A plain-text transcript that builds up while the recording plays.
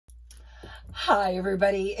Hi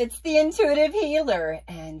everybody, it's the Intuitive Healer,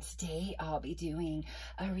 and today I'll be doing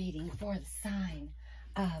a reading for the sign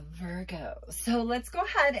of Virgo. So let's go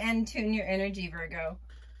ahead and tune your energy, Virgo.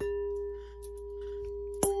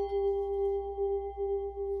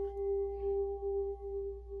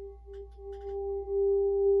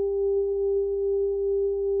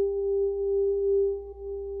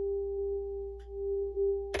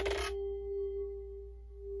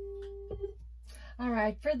 All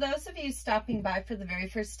right, for those of you stopping by for the very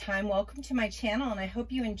first time, welcome to my channel, and I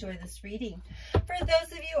hope you enjoy this reading. For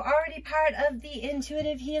those of you already part of the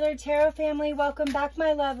Intuitive Healer Tarot family, welcome back,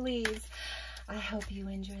 my lovelies. I hope you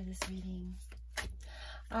enjoy this reading.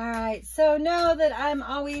 All right, so know that I'm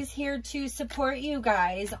always here to support you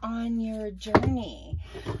guys on your journey,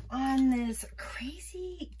 on this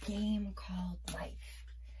crazy game called life.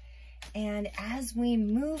 And as we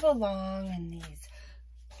move along in these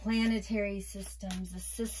planetary systems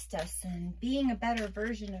assist us in being a better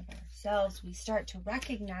version of ourselves, we start to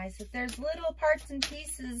recognize that there's little parts and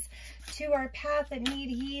pieces to our path that need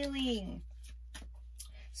healing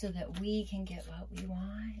so that we can get what we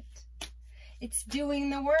want. It's doing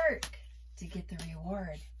the work to get the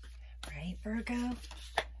reward, right, Virgo? All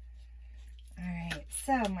right,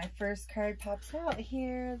 so my first card pops out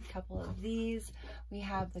here, a couple of these. We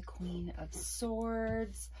have the Queen of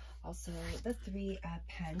Swords, also the Three of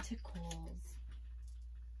Pentacles.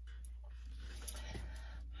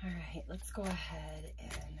 All right, let's go ahead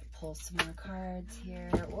and pull some more cards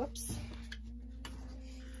here. Whoops.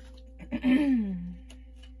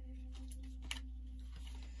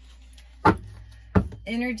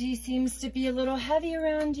 Energy seems to be a little heavy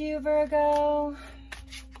around you, Virgo.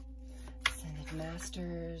 Ascended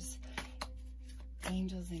Masters,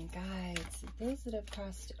 angels and guides, those that have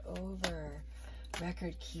crossed over.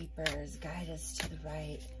 Record keepers, guide us to the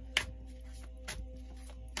right.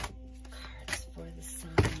 Cards for the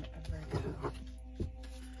sign of Virgo.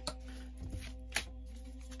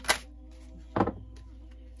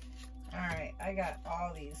 All right, I got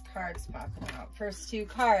all these cards popping out. First two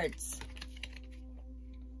cards.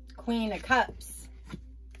 Queen of Cups.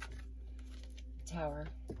 Tower.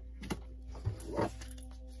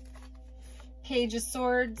 Page of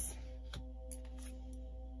Swords.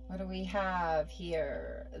 What do we have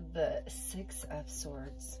here? The Six of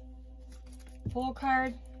Swords. Full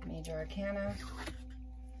card, Major Arcana.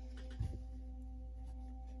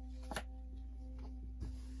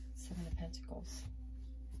 Seven of Pentacles.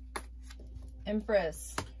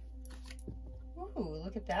 Empress. Ooh,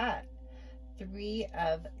 look at that. Three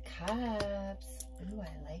of Cups. Ooh,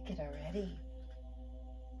 I like it already.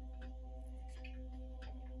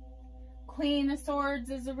 Queen of Swords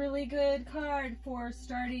is a really good card for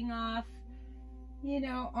starting off, you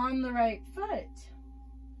know, on the right foot.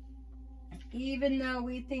 Even though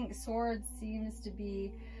we think swords seems to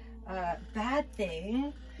be a bad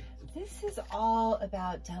thing, this is all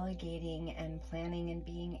about delegating and planning and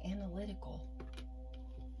being analytical.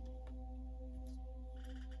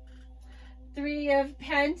 Three of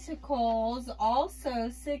Pentacles also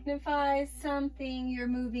signifies something you're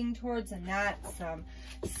moving towards, and that's some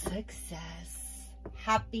success,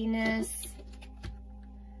 happiness.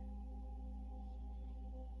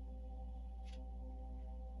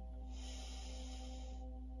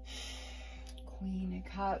 Queen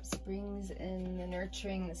of Cups brings in the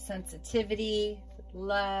nurturing, the sensitivity,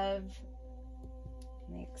 love,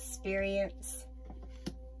 and the experience.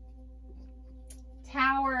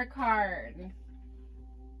 Tower card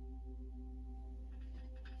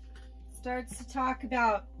starts to talk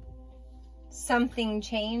about something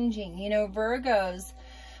changing. You know, Virgo's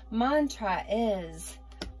mantra is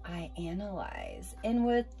I analyze, and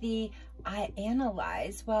with the I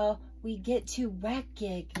analyze, well, we get to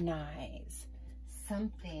recognize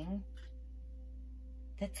something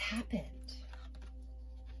that's happened,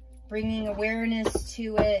 bringing awareness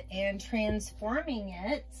to it and transforming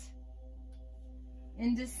it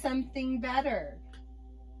into something better.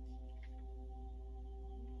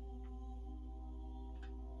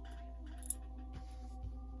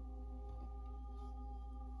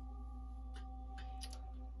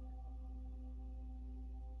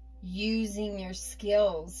 Using your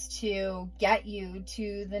skills to get you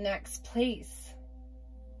to the next place.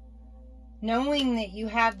 Knowing that you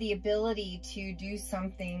have the ability to do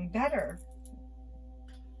something better.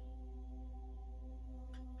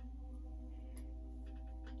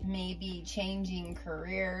 Maybe changing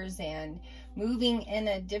careers and moving in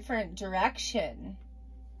a different direction.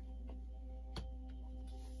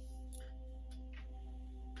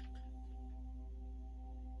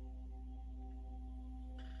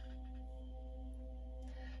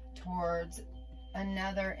 Towards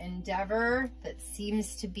another endeavor that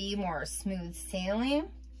seems to be more smooth sailing,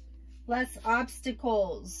 less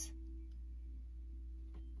obstacles.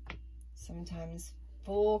 Sometimes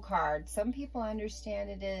Fool card. Some people understand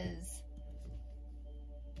it is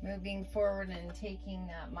moving forward and taking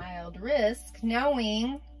that mild risk,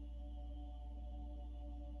 knowing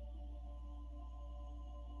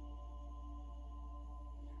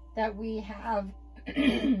that we have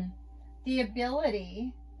the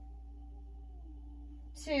ability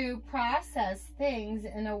to process things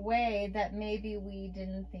in a way that maybe we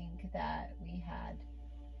didn't think that we had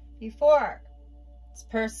before. It's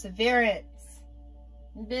perseverance,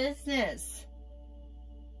 business,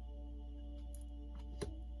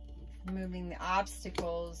 moving the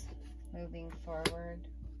obstacles, moving forward.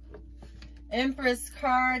 Empress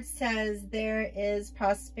card says there is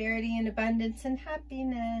prosperity and abundance and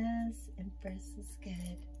happiness. Empress is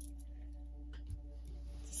good.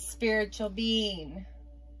 Spiritual being,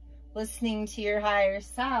 listening to your higher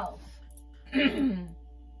self,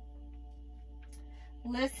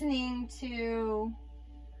 listening to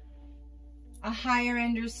a higher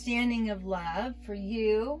understanding of love for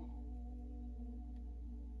you,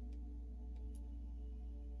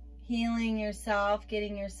 healing yourself,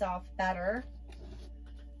 getting yourself better,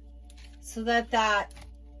 so that that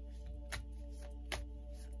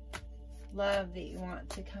love that you want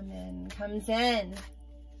to come in comes in.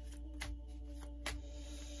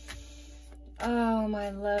 Oh,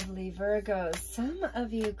 my lovely Virgos, some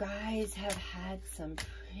of you guys have had some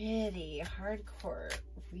pretty hardcore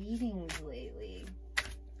readings lately.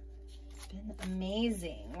 It's been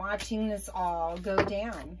amazing watching this all go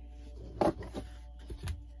down.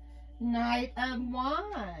 Knight of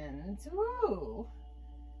Wands. Ooh.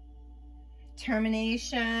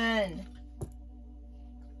 Termination.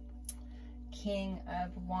 King of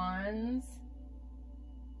Wands.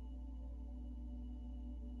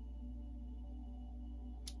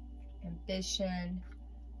 Ambition.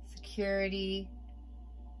 Security.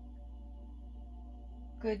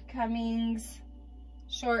 Good comings.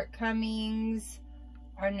 Shortcomings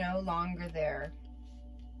are no longer there.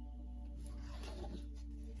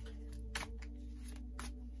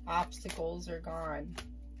 Obstacles are gone.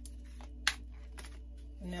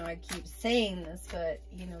 I know I keep saying this, but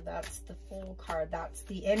you know, that's the Fool card. That's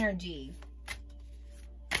the energy.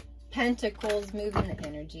 Pentacles, moving the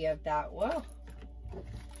energy of that. Whoa.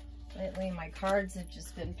 Lately my cards have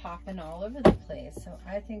just been popping all over the place. So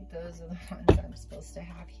I think those are the ones I'm supposed to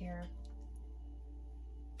have here.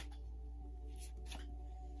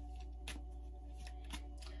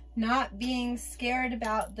 Not being scared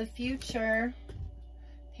about the future.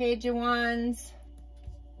 Page of Wands,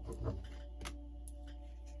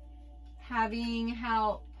 having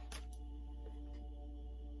help,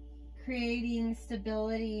 creating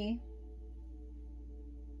stability,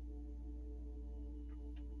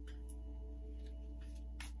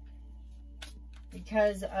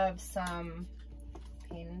 because of some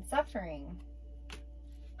pain and suffering.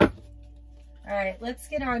 All right, let's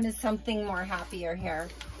get on to something more happier here.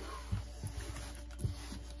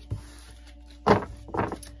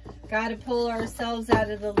 Got to pull ourselves out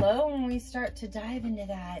of the low when we start to dive into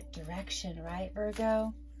that direction, right,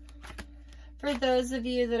 Virgo? For those of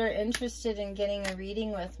you that are interested in getting a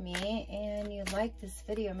reading with me and you like this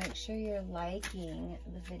video, make sure you're liking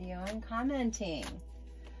the video and commenting.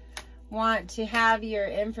 Want to have your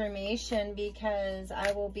information because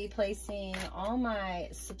I will be placing all my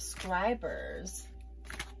subscribers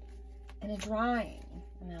in a drawing,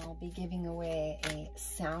 and I'll be giving away a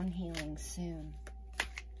sound healing soon.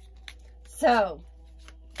 So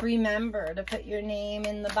remember to put your name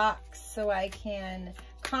in the box so I can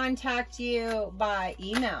contact you by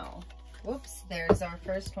email. Whoops, there's our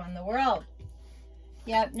first one, the world.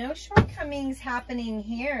 Yep, no shortcomings happening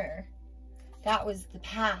here. That was the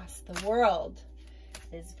past. The world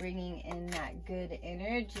is bringing in that good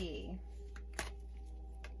energy.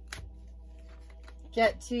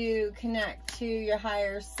 Get to connect to your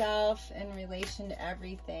higher self in relation to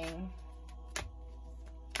everything.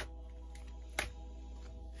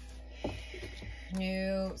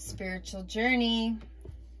 New spiritual journey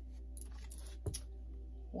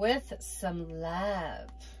with some love.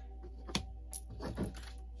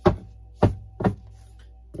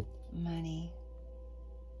 Money.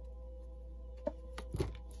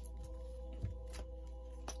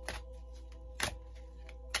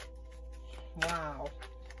 Wow.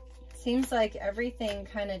 Seems like everything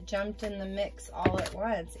kind of jumped in the mix all at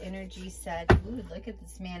once. Energy said, ooh, look at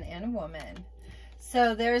this man and a woman.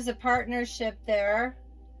 So there's a partnership there.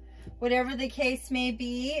 Whatever the case may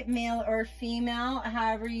be, male or female,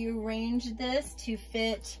 however you arrange this to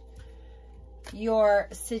fit your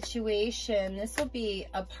situation. This will be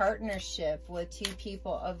a partnership with two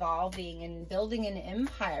people evolving and building an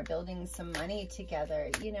empire, building some money together,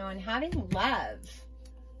 you know, and having love.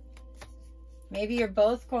 Maybe you're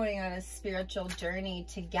both going on a spiritual journey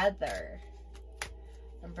together,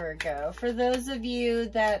 Virgo. For those of you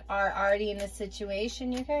that are already in a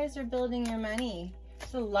situation, you guys are building your money.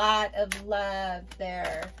 There's a lot of love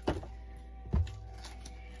there.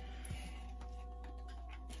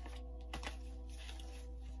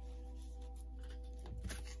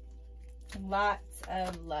 Lots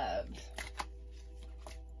of love.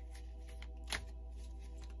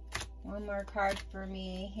 One more card for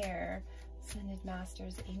me here. Ascended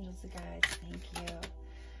Masters, Angels and Guides, thank you.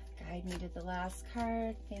 Guide me to the last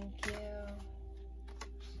card, thank you.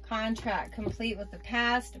 Contract complete with the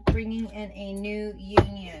past, bringing in a new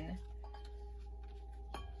union.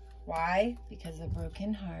 Why? Because of a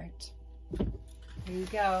broken heart. Here you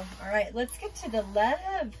go. All right, let's get to the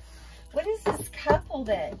love. What is this couple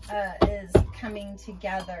that is coming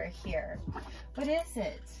together here? What is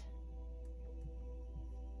it?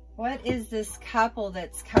 What is this couple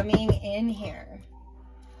that's coming in here?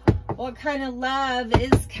 What kind of love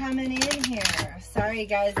is coming in here? Sorry,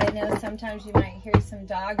 guys. I know sometimes you might hear some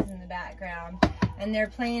dogs in the background, and they're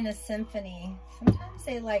playing a symphony. Sometimes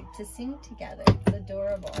they like to sing together. It's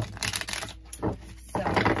adorable.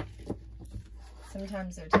 So,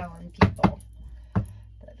 sometimes they're telling people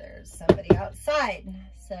that there's somebody outside.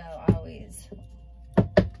 So, always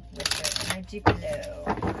with their energy flow.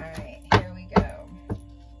 All right, here we go.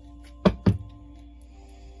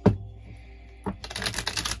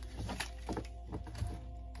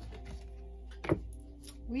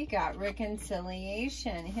 We got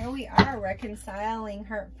reconciliation. Here we are, reconciling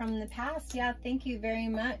hurt from the past. Yeah, thank you very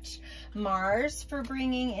much, Mars, for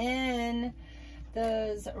bringing in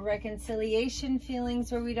those reconciliation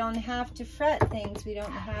feelings where we don't have to fret things. We don't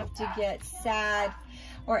have to get sad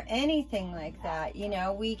or anything like that. You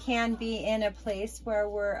know, we can be in a place where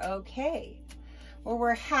we're okay, where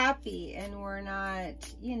we're happy and we're not,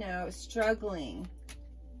 you know, struggling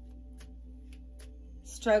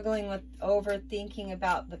with overthinking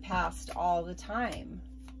about the past all the time.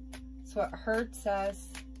 It's what hurts us.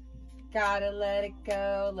 Gotta let it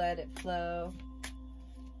go, let it flow.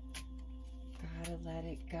 Gotta let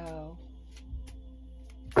it go.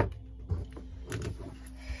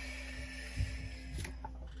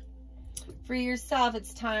 For yourself,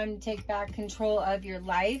 it's time to take back control of your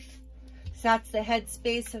life. So that's the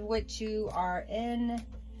headspace of which you are in.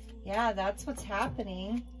 Yeah, that's what's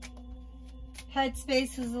happening.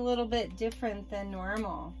 Headspace is a little bit different than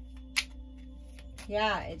normal.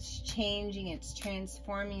 Yeah, it's changing, it's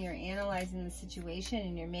transforming, you're analyzing the situation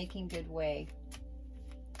and you're making good way.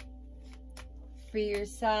 Free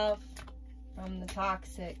yourself from the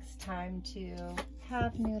toxics. Time to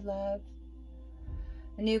have new love.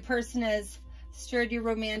 A new person has stirred your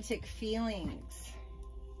romantic feelings.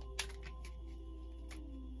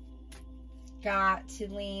 Got to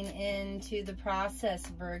lean into the process,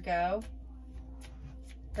 Virgo.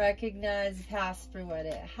 Recognize the past for what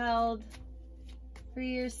it held. For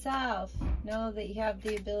yourself, know that you have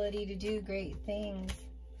the ability to do great things.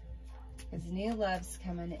 Because new love's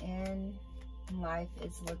coming in and life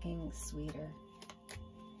is looking sweeter.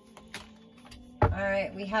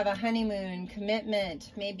 Alright, we have a honeymoon,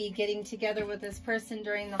 commitment, maybe getting together with this person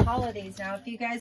during the holidays. Now, if you guys